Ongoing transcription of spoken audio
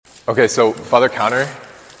Okay, so Father Connor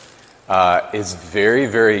is very,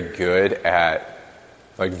 very good at,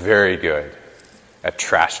 very good at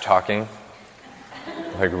trash talking.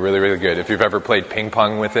 Really, really good. If you've ever played ping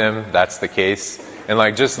pong with him, that's the case.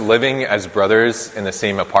 And just living as brothers in the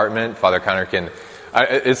same apartment, Father Connor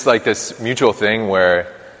it's like this mutual thing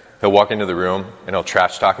where he'll walk into the room and he'll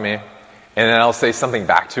trash talk me. And then I'll say something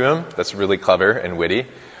back to him that's really clever and witty.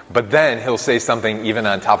 But then he'll say something even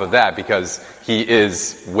on top of that because he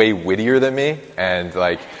is way wittier than me. And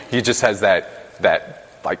he just has that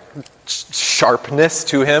sharpness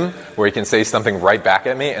to him where he can say something right back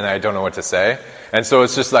at me and I don't know what to say. And so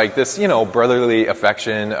it's just this, brotherly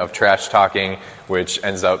affection of trash talking, which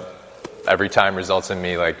ends up every time results in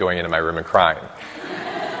me going into my room and crying.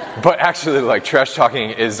 But actually, trash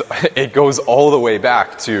talking it goes all the way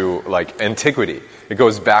back to antiquity. It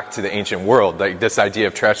goes back to the ancient world. This idea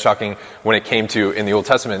of trash talking when it came to, in the Old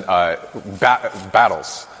Testament,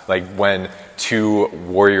 battles. When two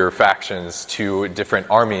warrior factions, two different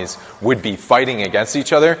armies would be fighting against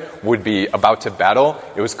each other, would be about to battle.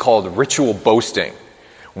 It was called ritual boasting,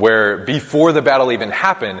 where before the battle even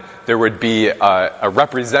happened, there would be a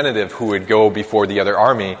representative who would go before the other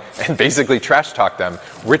army and basically trash talk them,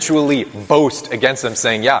 ritually boast against them,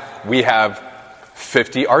 saying, yeah, we have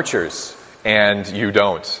 50 archers and you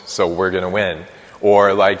don't, so we're going to win. Or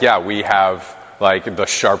yeah, we have the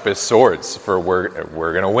sharpest swords, for we're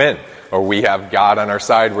going to win. Or we have God on our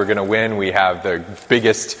side, we're going to win. We have the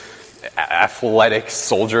biggest athletic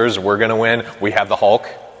soldiers, we're going to win. We have the Hulk,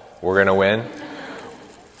 we're going to win.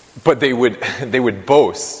 But they would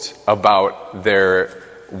boast about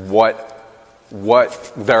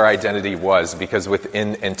what their identity was, because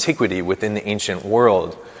within antiquity, within the ancient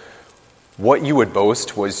world, what you would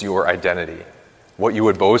boast was your identity. What you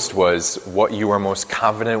would boast was what you were most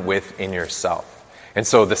confident with in yourself. And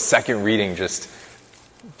so the second reading just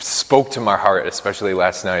spoke to my heart, especially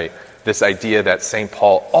last night, this idea that St.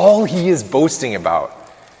 Paul, all he is boasting about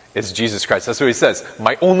is Jesus Christ. That's what he says.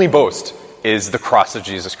 My only boast is the cross of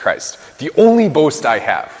Jesus Christ. The only boast I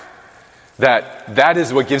have. That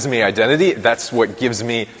is what gives me identity. That's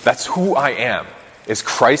who I am, is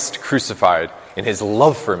Christ crucified in his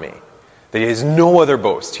love for me. That he has no other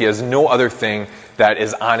boast. He has no other thing that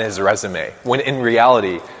is on his resume. When in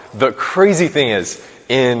reality, the crazy thing is,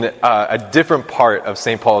 in a different part of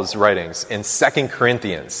St. Paul's writings, in 2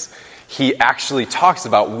 Corinthians, he actually talks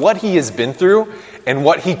about what he has been through and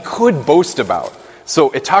what he could boast about.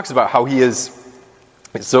 So it talks about how he is,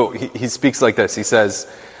 so he speaks like this. He says,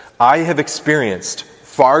 I have experienced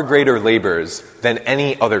far greater labors than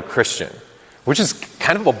any other Christian, which is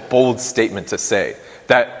kind of a bold statement to say.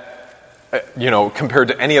 That, compared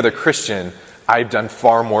to any other Christian, I've done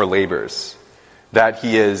far more labors. That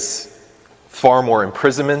he is far more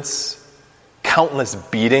imprisonments, countless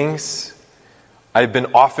beatings. I've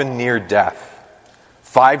been often near death.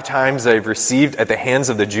 5 times I've received at the hands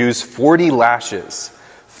of the Jews 40 lashes.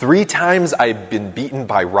 3 times I've been beaten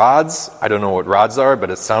by rods. I don't know what rods are, but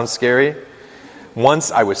it sounds scary.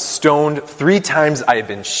 Once I was stoned. 3 times I have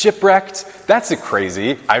been shipwrecked. That's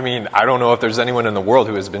crazy. I don't know if there's anyone in the world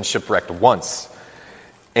who has been shipwrecked once.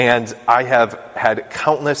 And I have had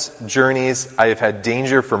countless journeys. I have had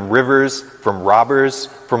danger from rivers, from robbers,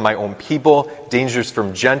 from my own people, dangers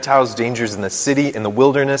from Gentiles, dangers in the city, in the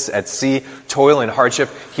wilderness, at sea, toil and hardship.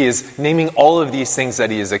 He is naming all of these things that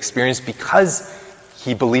he has experienced because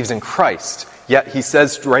he believes in Christ. Yet he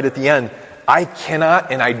says right at the end, I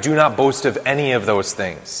cannot and I do not boast of any of those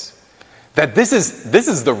things. That this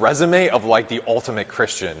is the resume of the ultimate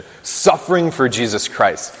Christian, suffering for Jesus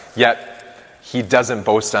Christ. Yet he doesn't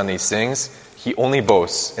boast on these things. He only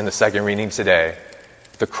boasts, in the second reading today,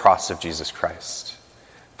 the cross of Jesus Christ.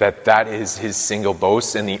 That is his single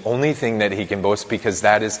boast and the only thing that he can boast, because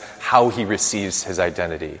that is how he receives his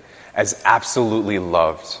identity, as absolutely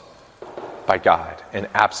loved by God and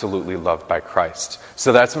absolutely loved by Christ.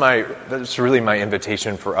 So that's really my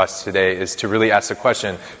invitation for us today, is to really ask the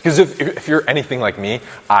question, because if you're anything like me,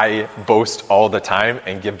 I boast all the time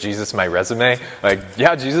and give Jesus my resume.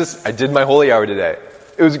 Yeah, Jesus, I did my holy hour today.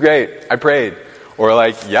 It was great. I prayed. Or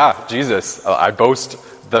yeah, Jesus, I boast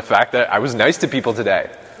the fact that I was nice to people today.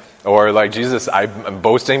 Or Jesus, I'm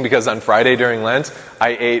boasting because on Friday during Lent,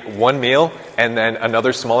 I ate 1 meal and then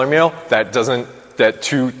another smaller meal that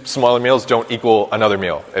 2 smaller meals don't equal another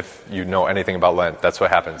meal. If you know anything about Lent, that's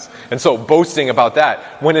what happens. And so boasting about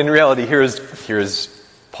that, when in reality, here's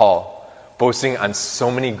Paul boasting on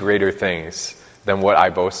so many greater things than what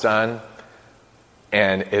I boast on,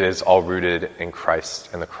 and it is all rooted in Christ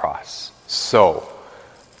and the cross. So,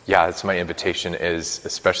 yeah, that's my invitation, is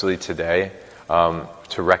especially today,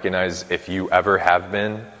 to recognize if you ever have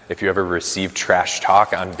been, if you ever received trash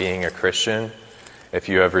talk on being a Christian, if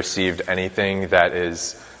you have received anything that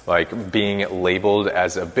is like being labeled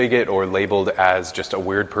as a bigot or labeled as just a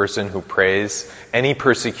weird person who prays, any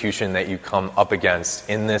persecution that you come up against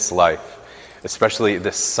in this life, especially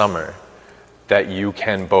this summer, that you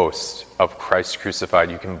can boast of Christ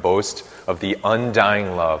crucified. You can boast of the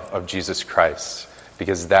undying love of Jesus Christ,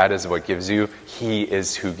 because that is what gives you, He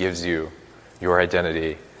is who gives you your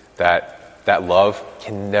identity. That love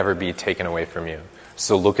can never be taken away from you.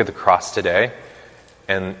 So look at the cross today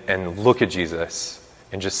and look at Jesus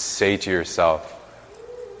and just say to yourself,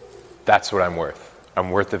 that's what I'm worth. I'm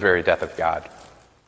worth the very death of God.